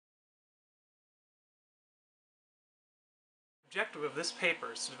objective of this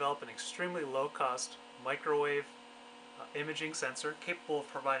paper is to develop an extremely low-cost microwave imaging sensor capable of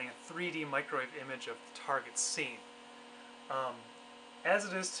providing a 3D microwave image of the target scene. As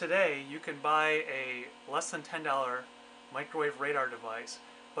it is today, you can buy a less than $10 microwave radar device,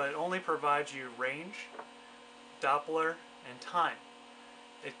 but it only provides you range, Doppler, and time.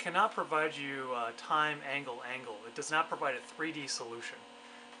 It cannot provide you time, angle. It does not provide a 3D solution.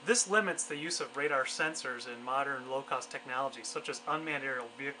 This limits the use of radar sensors in modern low-cost technologies such as unmanned aerial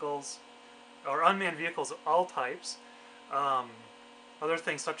vehicles, or unmanned vehicles of all types. Other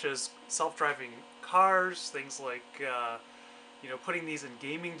things such as self-driving cars, things like putting these in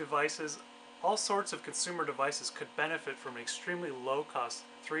gaming devices. All sorts of consumer devices could benefit from an extremely low-cost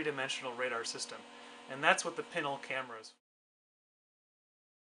three-dimensional radar system, and that's what the Pinhole camera is.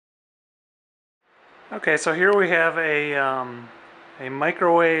 Okay, so here we have a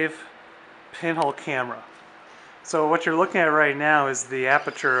microwave pinhole camera. So what you're looking at right now is the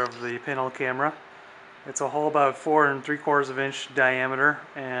aperture of the pinhole camera. It's a hole about 4 3/4 inch diameter,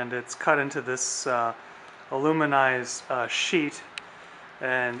 and it's cut into this aluminized sheet.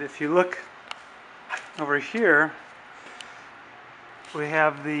 And if you look over here, we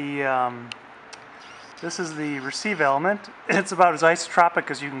have the this is the receive element. It's about as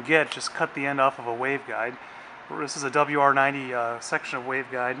isotropic as you can get. Just cut the end off of a waveguide. This is a WR90 section of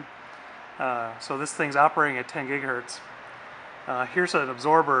waveguide. So this thing's operating at 10 gigahertz. Here's an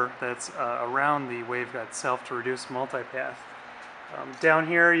absorber that's around the waveguide itself to reduce multipath. Down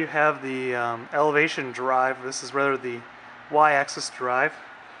here you have the elevation drive. This is rather the y-axis drive.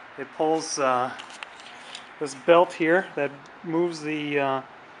 It pulls this belt here that moves the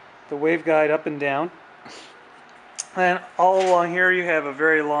waveguide up and down. And all along here you have a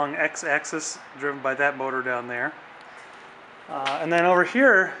very long x-axis driven by that motor down there. And then over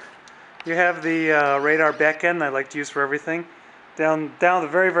here you have the radar back end I like to use for everything. Down at the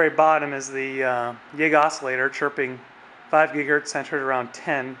very bottom is the Yig oscillator chirping 5 gigahertz centered around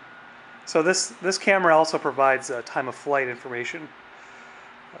 10. So this camera also provides time of flight information.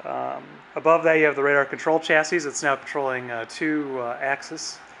 Above that you have the radar control chassis. It's now controlling 2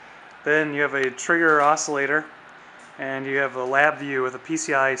 axes. Then you have a trigger oscillator, and you have a lab view with a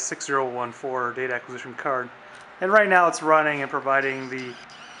PCI 6014 data acquisition card. And right now it's running and providing the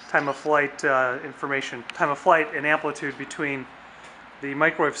time of flight information, time of flight and amplitude between the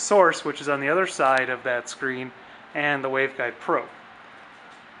microwave source, which is on the other side of that screen, and the waveguide probe.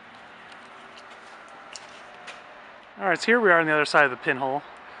 Alright, so here we are on the other side of the pinhole,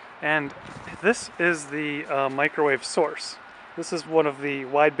 and this is the microwave source. This is one of the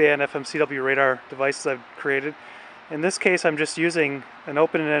wideband FMCW radar devices I've created. In this case I'm just using an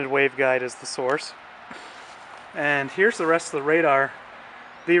open-ended waveguide as the source. And here's the rest of the radar.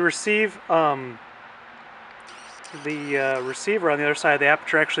 The receiver on the other side of the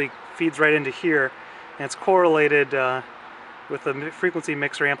aperture actually feeds right into here, and it's correlated with the frequency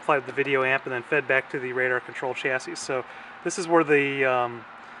mixer amplified with the video amp and then fed back to the radar control chassis. So this is where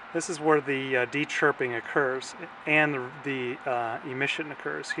the de-chirping occurs and the emission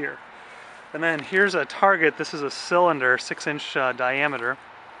occurs here. And then here's a target. This is a cylinder, 6-inch diameter.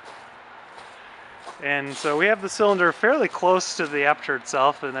 And so we have the cylinder fairly close to the aperture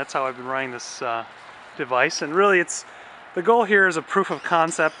itself, and that's how I've been running this device. And really the goal here is a proof of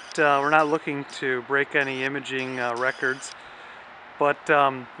concept. We're not looking to break any imaging records, but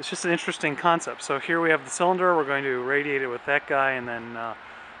it's just an interesting concept. So here we have the cylinder. We're going to radiate it with that guy and then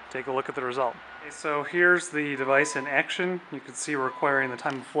take a look at the result. Okay, so here's the device in action. You can see we're acquiring the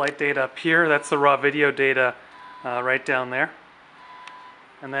time of flight data up here. That's the raw video data right down there.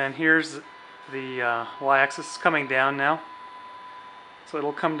 And then here's the y-axis coming down now. So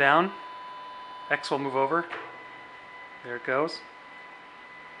it'll come down. X will move over. There it goes.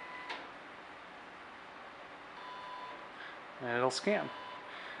 And it'll scan.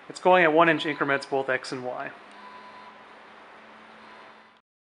 It's going at 1-inch increments, both X and Y.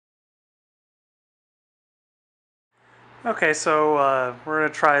 Okay, so we're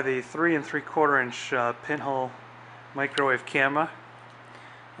going to try the 3 3/4 inch pinhole microwave camera.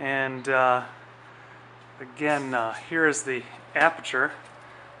 And again, here is the aperture.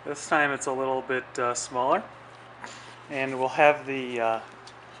 This time it's a little bit smaller. And we'll have the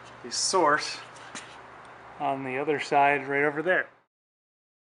source on the other side right over there.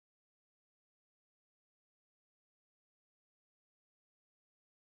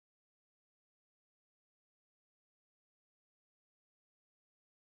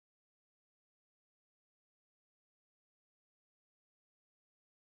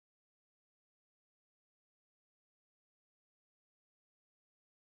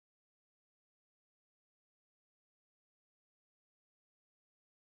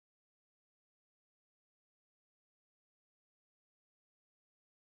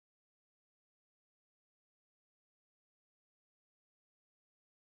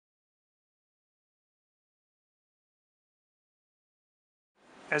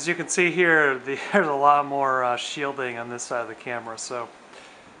 as you can see here, there's a lot more shielding on this side of the camera. So,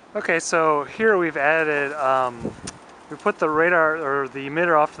 okay, so here we've added, we put the radar or the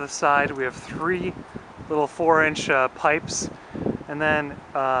emitter off to the side. We have 3 little 4-inch pipes, and then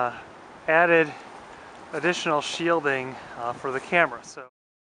added additional shielding for the camera. So.